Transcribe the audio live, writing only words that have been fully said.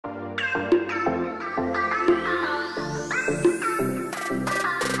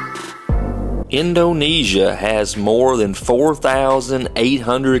Indonesia has more than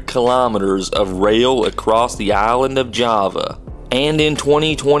 4,800 kilometers of rail across the island of Java. And in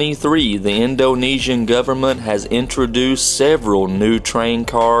 2023, the Indonesian government has introduced several new train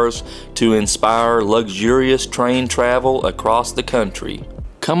cars to inspire luxurious train travel across the country.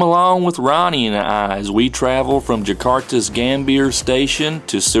 Come along with Ronnie and I as we travel from Jakarta's Gambir Station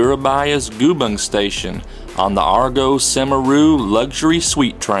to Surabaya's Gubeng Station on the Argo Semeru luxury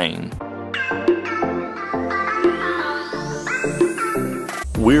suite train.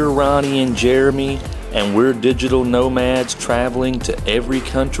 We're Ronnie and Jeremy, and we're digital nomads traveling to every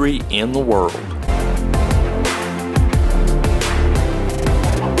country in the world.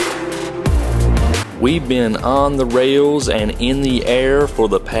 We've been on the rails and in the air for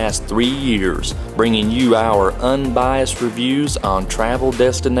the past 3 years, bringing you our unbiased reviews on travel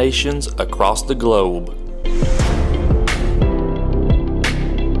destinations across the globe.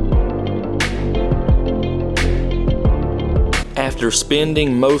 After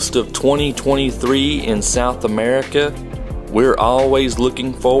spending most of 2023 in South America, we're always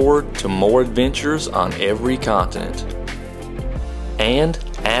looking forward to more adventures on every continent. And,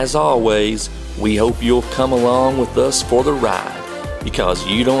 as always, we hope you'll come along with us for the ride, because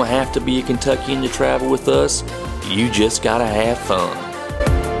you don't have to be a Kentuckian to travel with us, you just gotta have fun.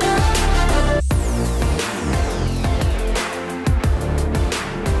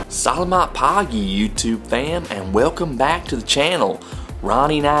 Salamat pagi, YouTube fam, and welcome back to the channel.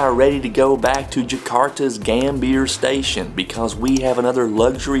 Ronnie and I are ready to go back to Jakarta's Gambir Station because we have another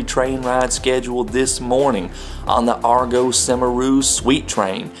luxury train ride scheduled this morning on the Argo Semeru suite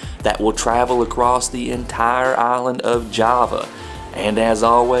train that will travel across the entire island of Java. And as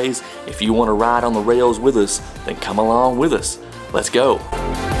always, if you want to ride on the rails with us, then come along with us. Let's go.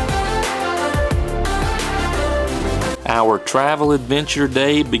 Our travel adventure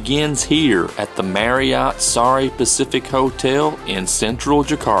day begins here at the Marriott Sari Pacific Hotel in central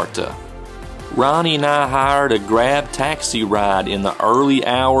Jakarta. Ronnie and I hired a Grab taxi ride in the early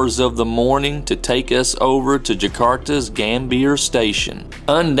hours of the morning to take us over to Jakarta's Gambir Station.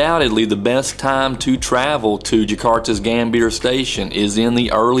 Undoubtedly, the best time to travel to Jakarta's Gambir Station is in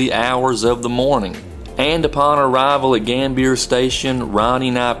the early hours of the morning. And upon arrival at Gambir Station, Ronnie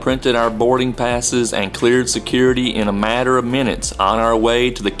and I printed our boarding passes and cleared security in a matter of minutes on our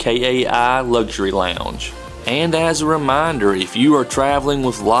way to the KAI Luxury Lounge. And as a reminder, if you are traveling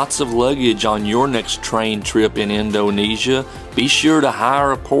with lots of luggage on your next train trip in Indonesia, be sure to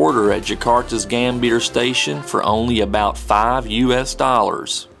hire a porter at Jakarta's Gambir Station for only about $5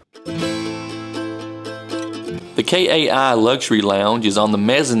 US. The KAI Luxury Lounge is on the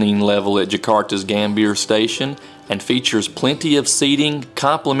mezzanine level at Jakarta's Gambir Station and features plenty of seating,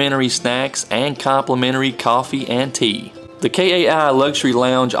 complimentary snacks, and complimentary coffee and tea. The KAI Luxury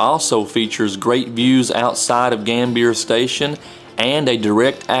Lounge also features great views outside of Gambir Station and a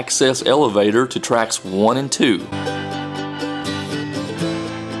direct access elevator to tracks 1 and 2.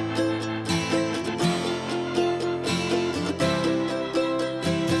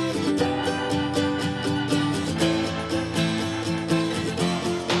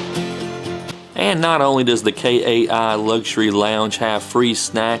 And not only does the KAI Luxury Lounge have free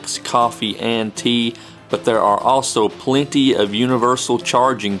snacks, coffee, and tea, but there are also plenty of universal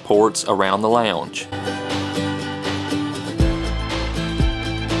charging ports around the lounge.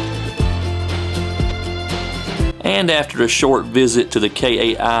 And after a short visit to the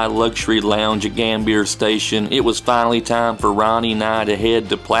KAI Luxury Lounge at Gambir Station, it was finally time for Ronnie and I to head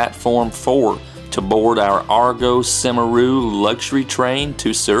to Platform 4 to board our Argo Semeru luxury train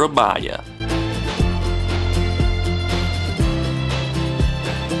to Surabaya.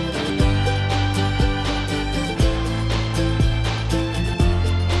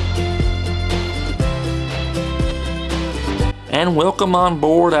 And welcome on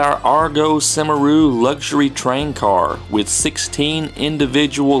board our Argo Semeru luxury train car with 16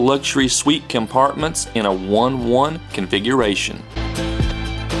 individual luxury suite compartments in a 1-1 configuration.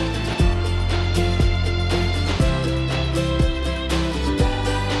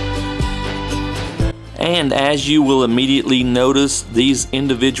 And as you will immediately notice, these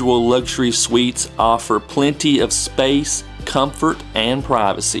individual luxury suites offer plenty of space, comfort, and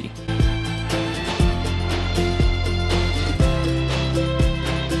privacy.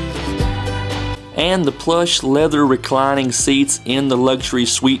 And the plush leather reclining seats in the luxury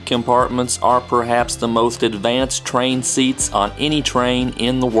suite compartments are perhaps the most advanced train seats on any train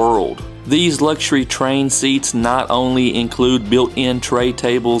in the world. These luxury train seats not only include built-in tray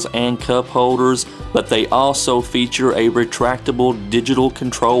tables and cup holders, but they also feature a retractable digital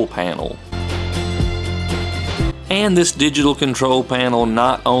control panel. And this digital control panel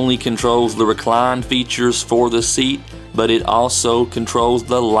not only controls the recline features for the seat, but it also controls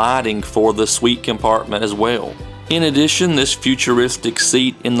the lighting for the suite compartment as well. In addition, this futuristic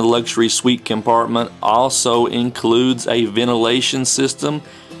seat in the luxury suite compartment also includes a ventilation system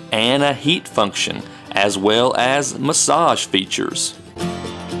and a heat function, as well as massage features.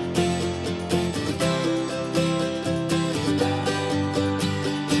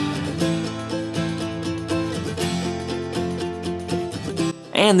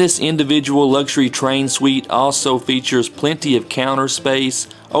 And this individual luxury train suite also features plenty of counter space,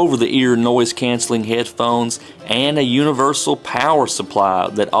 over-the-ear noise-canceling headphones, and a universal power supply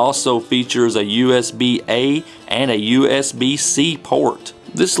that also features a USB-A and a USB-C port.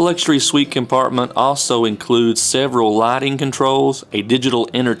 This luxury suite compartment also includes several lighting controls, a digital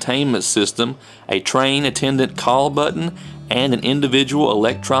entertainment system, a train attendant call button, and an individual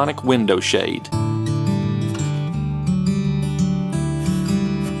electronic window shade.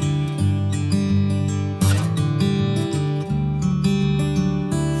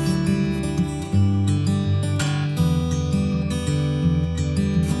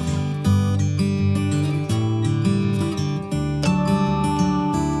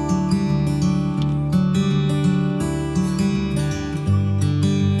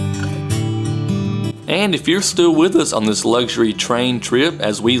 And if you're still with us on this luxury train trip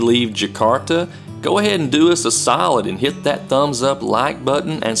as we leave Jakarta, go ahead and do us a solid and hit that thumbs up like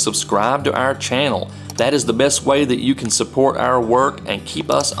button and subscribe to our channel. That is the best way that you can support our work and keep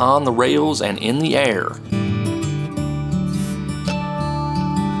us on the rails and in the air.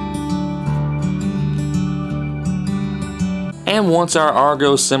 And once our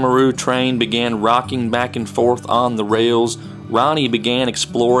Argo Semeru train began rocking back and forth on the rails, Ronnie began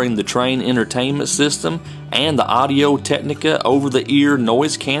exploring the train entertainment system and the Audio-Technica over-the-ear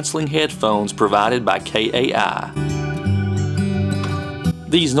noise-canceling headphones provided by KAI.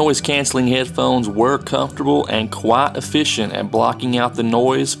 These noise-canceling headphones were comfortable and quite efficient at blocking out the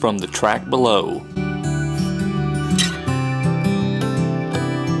noise from the track below.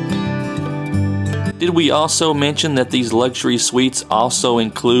 Did we also mention that these luxury suites also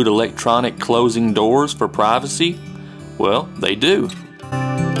include electronic closing doors for privacy? Well, they do.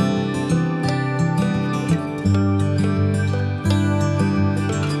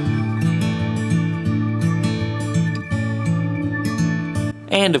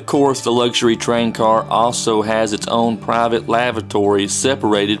 And of course, the luxury train car also has its own private lavatory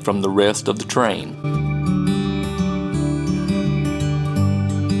separated from the rest of the train.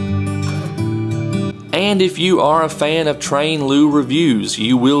 And if you are a fan of train loo reviews,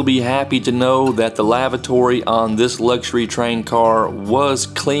 you will be happy to know that the lavatory on this luxury train car was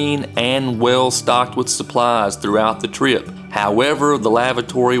clean and well stocked with supplies throughout the trip. However, the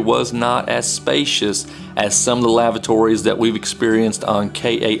lavatory was not as spacious as some of the lavatories that we've experienced on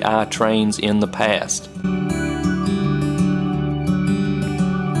KAI trains in the past.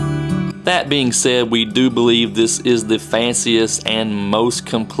 That being said, we do believe this is the fanciest and most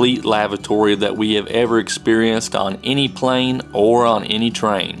complete lavatory that we have ever experienced on any plane or on any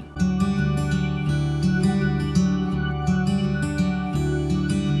train.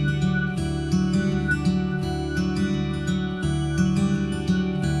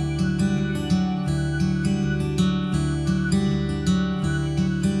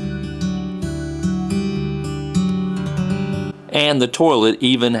 And the toilet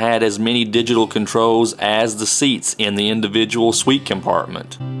even had as many digital controls as the seats in the individual suite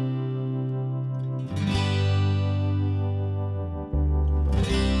compartment.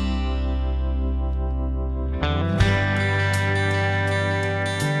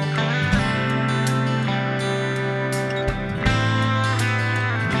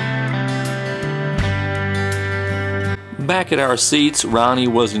 Back at our seats, Ronnie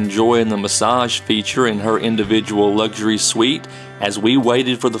was enjoying the massage feature in her individual luxury suite as we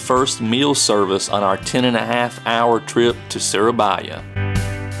waited for the first meal service on our 10.5-hour trip to Surabaya.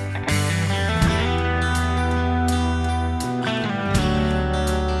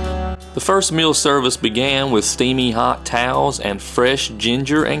 The first meal service began with steamy hot towels and fresh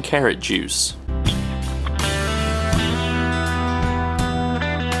ginger and carrot juice.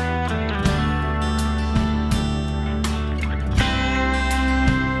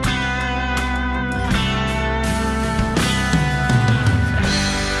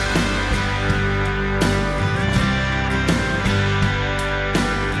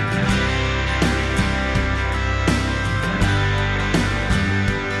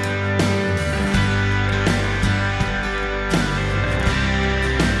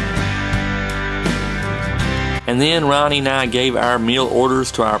 And then Ronnie and I gave our meal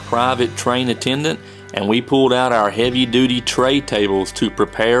orders to our private train attendant, and we pulled out our heavy-duty tray tables to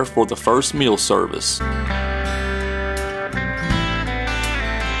prepare for the first meal service.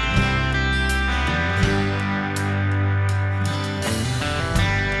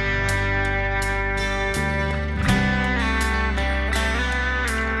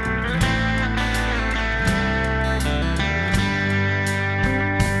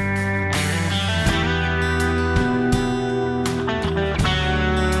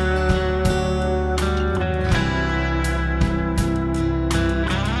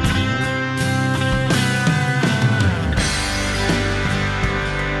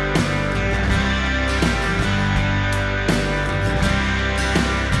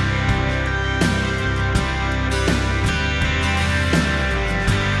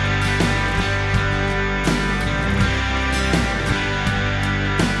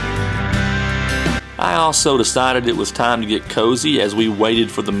 I also decided it was time to get cozy as we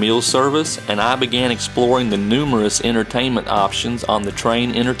waited for the meal service, and I began exploring the numerous entertainment options on the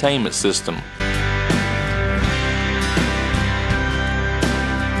train entertainment system.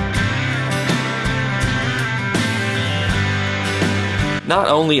 Not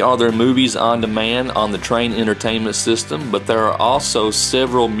only are there movies on demand on the train entertainment system, but there are also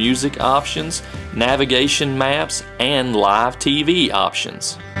several music options, navigation maps, and live TV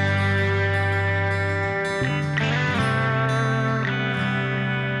options.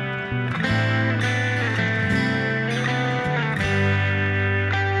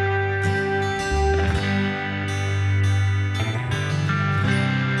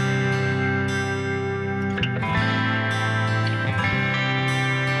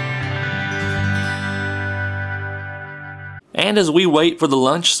 And as we wait for the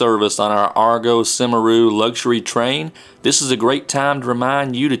lunch service on our Argo Semeru luxury train, this is a great time to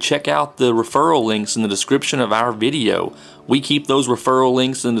remind you to check out the referral links in the description of our video. We keep those referral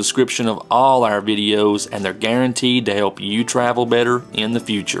links in the description of all our videos, and they're guaranteed to help you travel better in the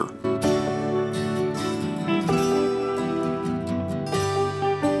future.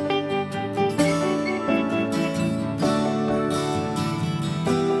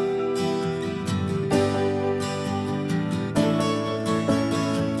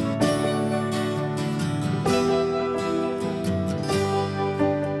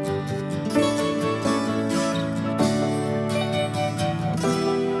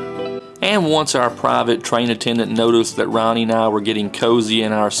 And once our private train attendant noticed that Ronnie and I were getting cozy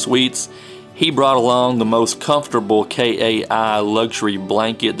in our suites, he brought along the most comfortable KAI luxury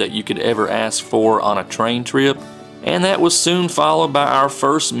blanket that you could ever ask for on a train trip. And that was soon followed by our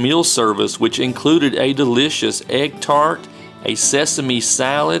first meal service, which included a delicious egg tart, a sesame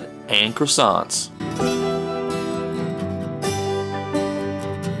salad, and croissants.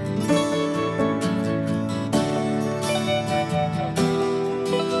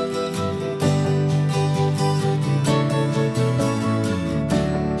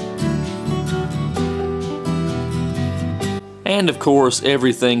 And of course,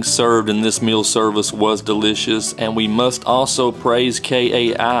 everything served in this meal service was delicious, and we must also praise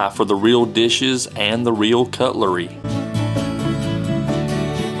KAI for the real dishes and the real cutlery.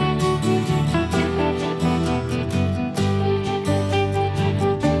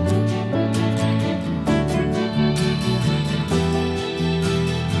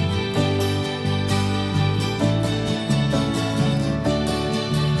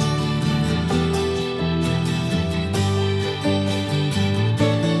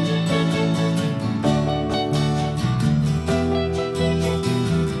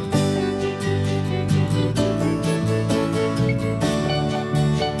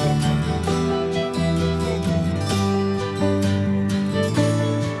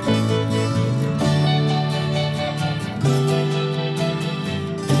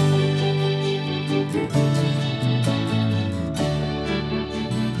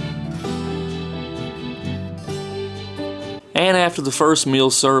 And after the first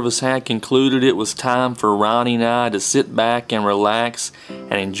meal service had concluded, it was time for Ronnie and I to sit back and relax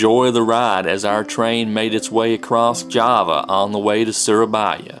and enjoy the ride as our train made its way across Java on the way to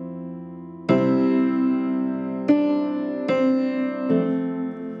Surabaya.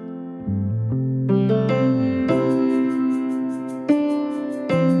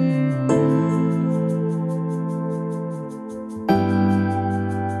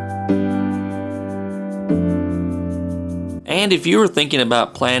 And if you were thinking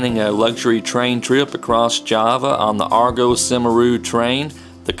about planning a luxury train trip across Java on the Argo Semeru train,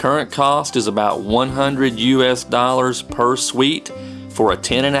 the current cost is about $100 per suite for a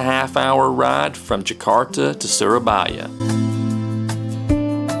 10.5-hour ride from Jakarta to Surabaya.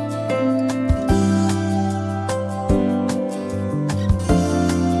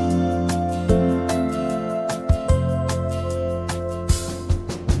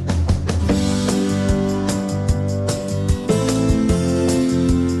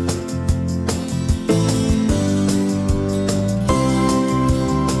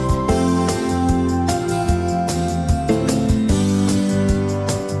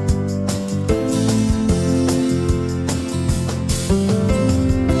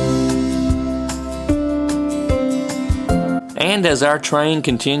 And as our train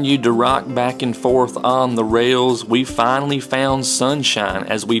continued to rock back and forth on the rails, we finally found sunshine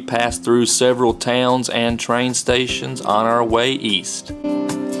as we passed through several towns and train stations on our way east.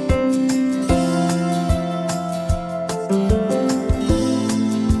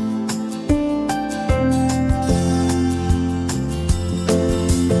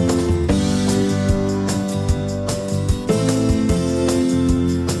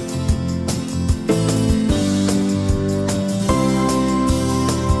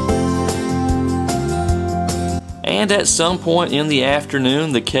 And at some point in the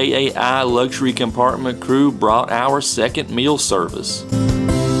afternoon, the KAI luxury compartment crew brought our second meal service.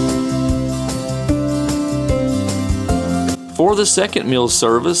 For the second meal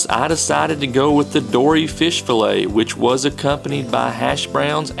service, I decided to go with the dory fish fillet, which was accompanied by hash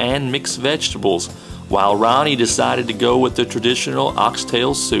browns and mixed vegetables, while Ronnie decided to go with the traditional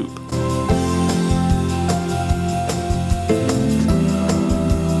oxtail soup.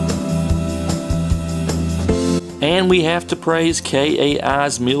 And we have to praise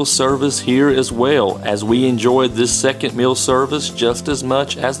KAI's meal service here as well, as we enjoyed this second meal service just as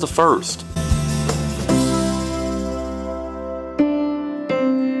much as the first.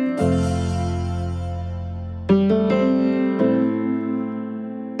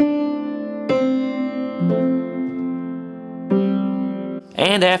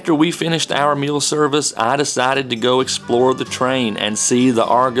 And after we finished our meal service, I decided to go explore the train and see the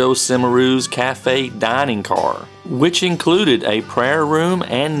Argo Semeru's cafe dining car, which included a prayer room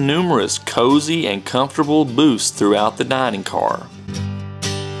and numerous cozy and comfortable booths throughout the dining car.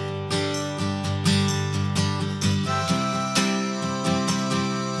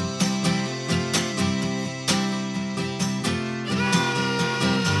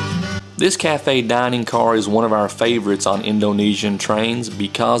 This cafe dining car is one of our favorites on Indonesian trains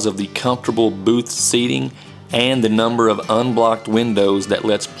because of the comfortable booth seating and the number of unblocked windows that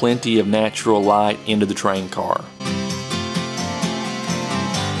lets plenty of natural light into the train car.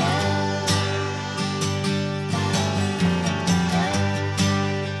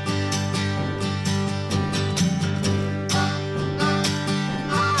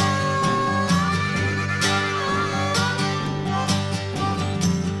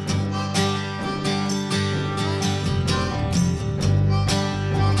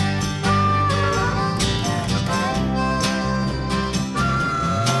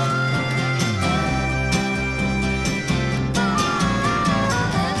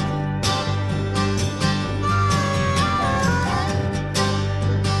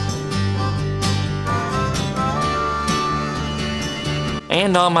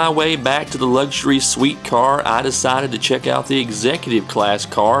 And on my way back to the luxury suite car, I decided to check out the executive class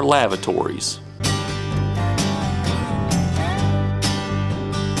car lavatories.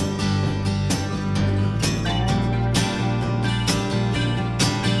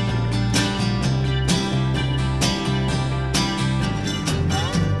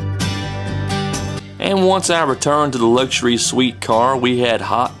 And once I returned to the luxury suite car, we had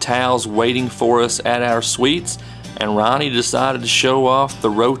hot towels waiting for us at our suites, and Ronnie decided to show off the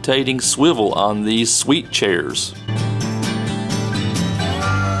rotating swivel on these suite chairs.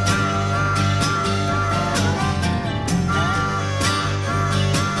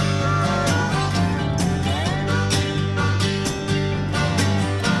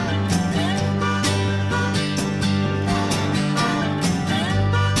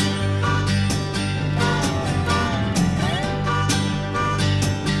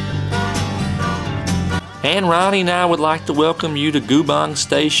 And Ronnie and I would like to welcome you to Gambir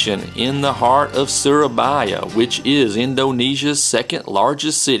Station in the heart of Surabaya, which is Indonesia's second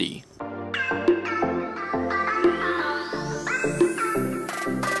largest city.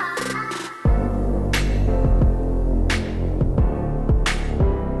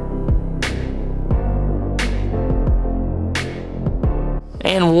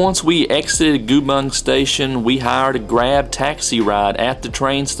 And once we exited Gambir Station, we hired a Grab taxi ride at the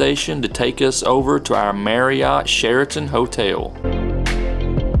train station to take us over to our Marriott Sheraton Hotel.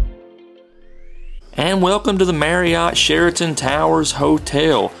 And welcome to the Marriott Sheraton Towers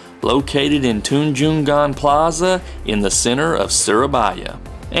Hotel, located in Tunjungan Plaza in the center of Surabaya.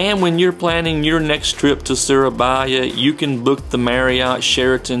 And when you're planning your next trip to Surabaya, you can book the Marriott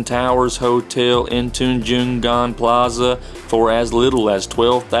Sheraton Towers Hotel in Tunjungan Plaza for as little as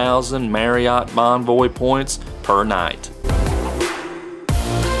 12,000 Marriott Bonvoy points per night.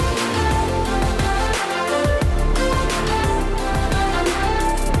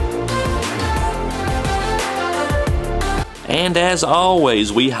 And as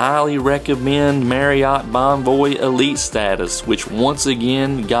always, we highly recommend Marriott Bonvoy Elite status, which once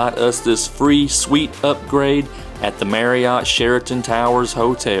again got us this free suite upgrade at the Marriott Sheraton Towers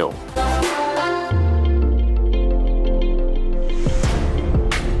Hotel.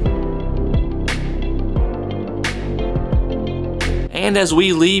 And as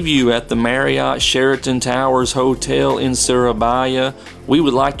we leave you at the Marriott Sheraton Towers Hotel in Surabaya, we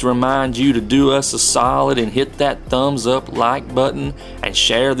would like to remind you to do us a solid and hit that thumbs up like button and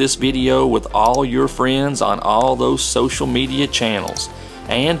share this video with all your friends on all those social media channels.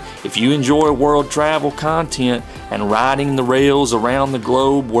 And if you enjoy world travel content and riding the rails around the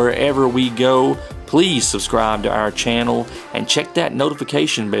globe wherever we go, please subscribe to our channel and check that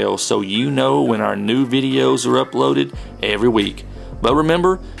notification bell so you know when our new videos are uploaded every week. But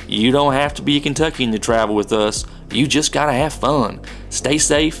remember, you don't have to be a Kentuckian to travel with us. You just gotta have fun. Stay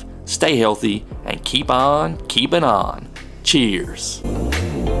safe, stay healthy, and keep on keeping on. Cheers.